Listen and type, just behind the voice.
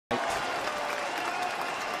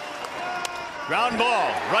Ground ball,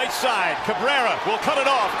 right side. Cabrera will cut it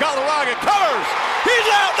off. Galarraga covers. He's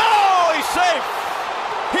out. No, he's safe.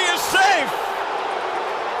 He is safe.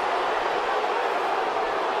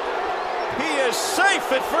 He is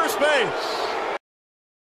safe at first base.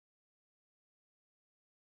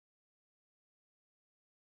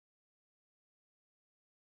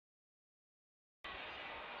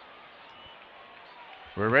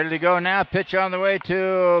 We're ready to go now. Pitch on the way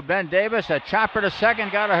to Ben Davis. A chopper to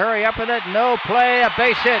second. Got to hurry up with it. No play. A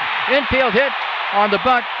base hit. Infield hit on the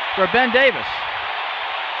bunt for Ben Davis.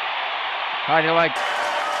 How do you like?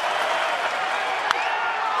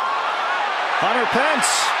 Hunter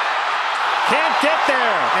Pence can't get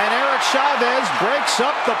there. And Eric Chavez breaks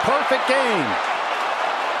up the perfect game.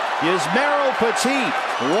 Yasmero Petit,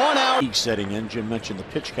 1 out. Setting in. Jim mentioned the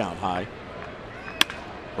pitch count high.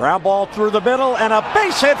 Ground ball through the middle and a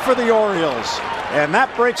base hit for the Orioles. And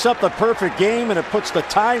that breaks up the perfect game and it puts the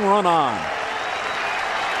tying run on.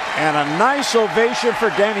 And a nice ovation for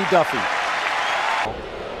Danny Duffy.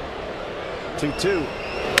 2-2.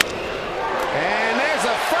 And there's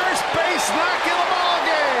a first base knock in the ball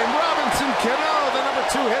game. Robinson Cano, the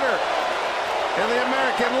 #2 hitter in the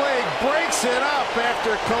American League, breaks it up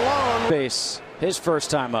after Colon. Base, his first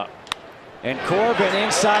time up. And Corbin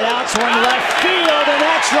inside out, swing left field, and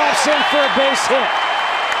that drops in for a base hit.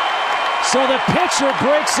 So the pitcher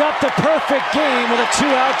breaks up the perfect game with a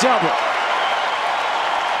 2-out double.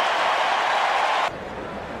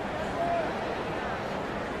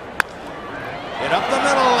 Hit up the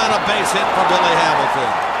middle and a base hit for Billy Hamilton.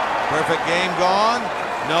 Perfect game gone,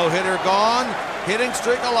 no hitter gone, hitting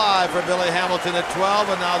streak alive for Billy Hamilton at 12,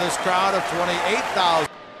 and now this crowd of 28,000.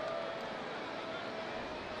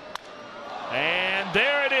 And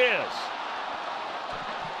there it is.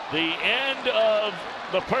 The end of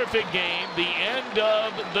the perfect game, the end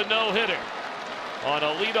of the no-hitter on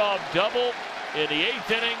a leadoff double in the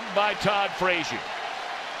 8th inning by Todd Frazier.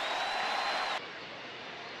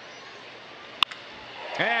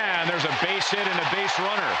 And there's a base hit and a base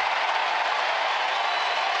runner.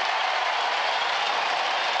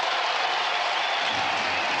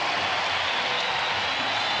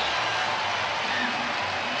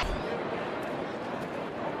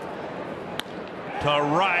 To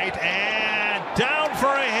right and down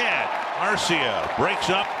for a hit. Arcia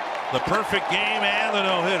breaks up the perfect game and the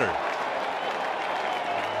no-hitter.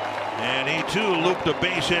 And he too looped a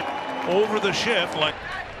base hit over the shift. Like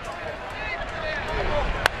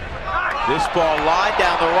this ball line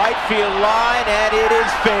down the right field line, and it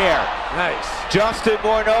is fair. Nice. Justin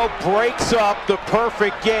Morneau breaks up the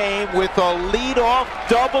perfect game with a leadoff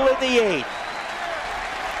double in the 8th.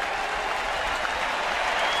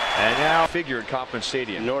 And now figure at Kauffman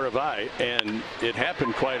Stadium. Nor have I, and it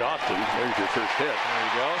happened quite often. There's your first hit. There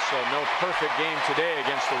you go. So no perfect game today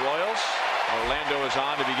against the Royals. Orlando is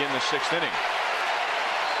on to begin the 6th inning.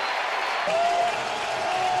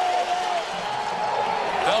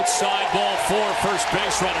 Outside ball 4, first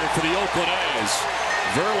base runner for the Oakland A's.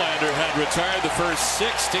 Verlander had retired the first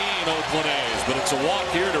 16 Oakland A's, but it's a walk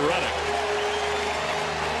here to Reddick.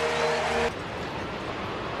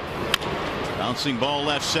 Bouncing ball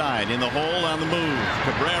left side in the hole on the move.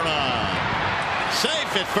 Cabrera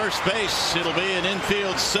safe at first base. It'll be an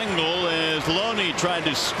infield single as Loney tried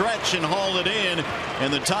to stretch and haul it in,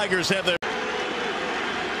 and the Tigers have their.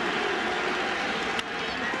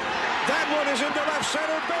 That one is into left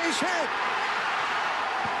center, base hit.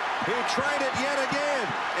 He tried it yet again,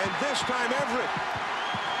 and this time Everett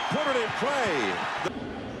put it in play.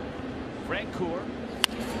 Francoeur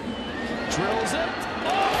drills it.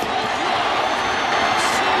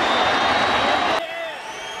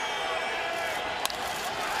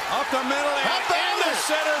 Up the middle and into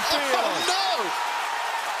center field.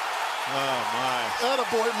 Oh my.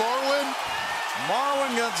 Attaboy, Marwin.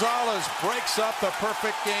 Marwin Gonzalez breaks up the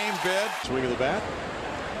perfect game bid. Swing of the bat.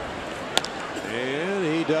 And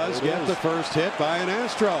he does get the first hit by an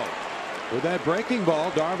Astro. With that breaking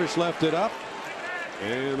ball, Darvish left it up.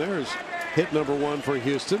 And there's hit number 1 for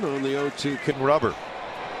Houston on the 0-2 rubber.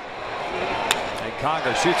 And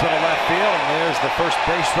Conger shoots to the left field, and there's the first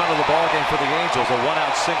base run of the ball game for the Angels. A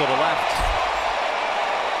 1-out single to left.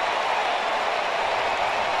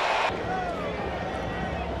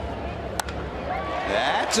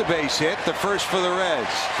 That's a base hit, the first for the Reds.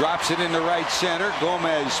 Drops it into right center.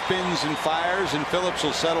 Gomez spins and fires, and Phillips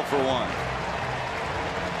will settle for 1.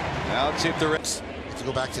 Now let's see if the Reds. To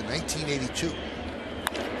go back to 1982.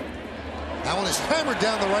 That one is hammered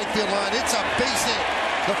down the right field line. It's a base hit.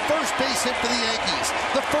 The first base hit for the Yankees.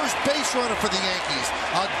 The first base runner for the Yankees.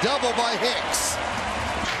 A double by Hicks.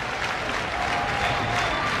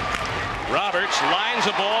 Roberts lines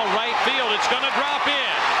the ball right field. It's going to drop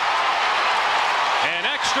in. An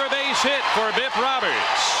extra base hit for Biff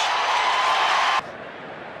Roberts.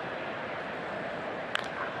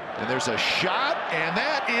 And there's a shot, and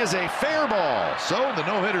that is a fair ball. So the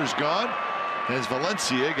no-hitter's gone, as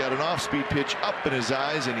Valencia got an off-speed pitch up in his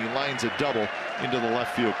eyes, and he lines a double into the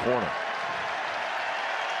left field corner.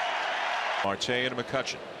 Marte and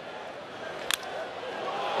McCutchen.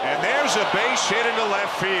 And there's a base hit into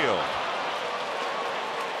left field.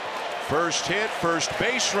 First hit, first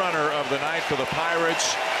base runner of the night for the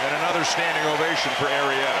Pirates, and another standing ovation for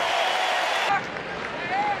Arrieta.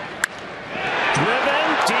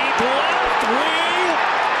 Driven deep left. We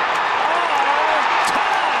are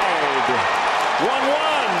tied.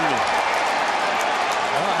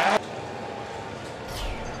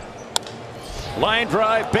 1-1. Line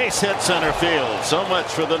drive, base hit center field. So much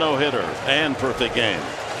for the no-hitter and perfect game.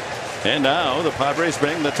 And now the Padres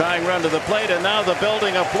bring the tying run to the plate, and now the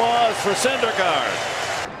building applause for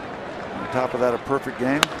Syndergaard. On top of that, a perfect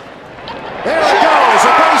game. There it goes,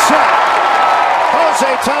 a base hit. Jose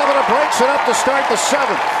Tabata breaks it up to start the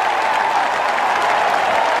 7th.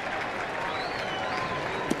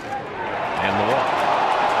 And the walk.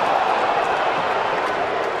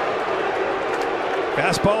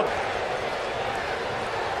 Fastball.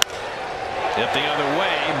 Hit the other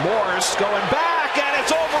way. Morris going back, and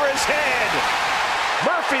it's over his head.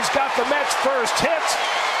 Murphy's got the Mets' first hit.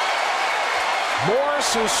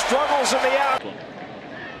 Morris, who struggles in the out.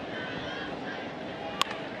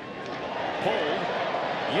 Pulled.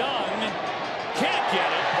 Young can't get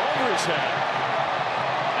it over his head.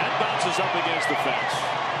 That bounces up against the fence.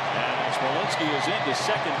 And Smolinski is into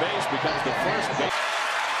second base, becomes the first base.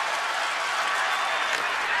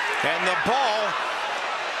 And the ball,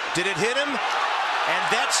 did it hit him? And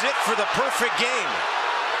that's it for the perfect game.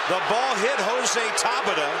 The ball hit Jose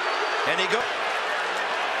Tabata, and he goes.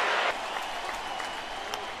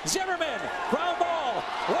 Zimmerman, ground ball.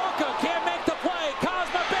 Walker can't make the play.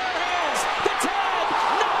 Cosma bare hands. The tag.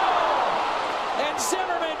 No! And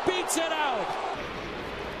Zimmerman beats it out.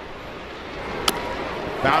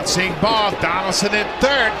 Bouncing ball, Donaldson in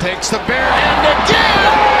third, takes the bare hand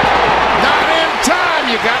again. Not in time.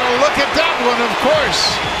 You got to look at that one, of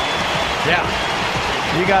course. Yeah,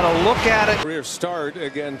 you got to look at it. Career start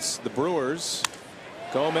against the Brewers.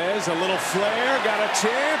 Gomez, a little flare, got a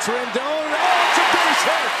chance. Rendon, oh, it's a base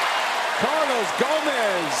hit. Carlos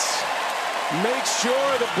Gomez makes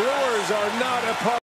sure the Brewers are not a part.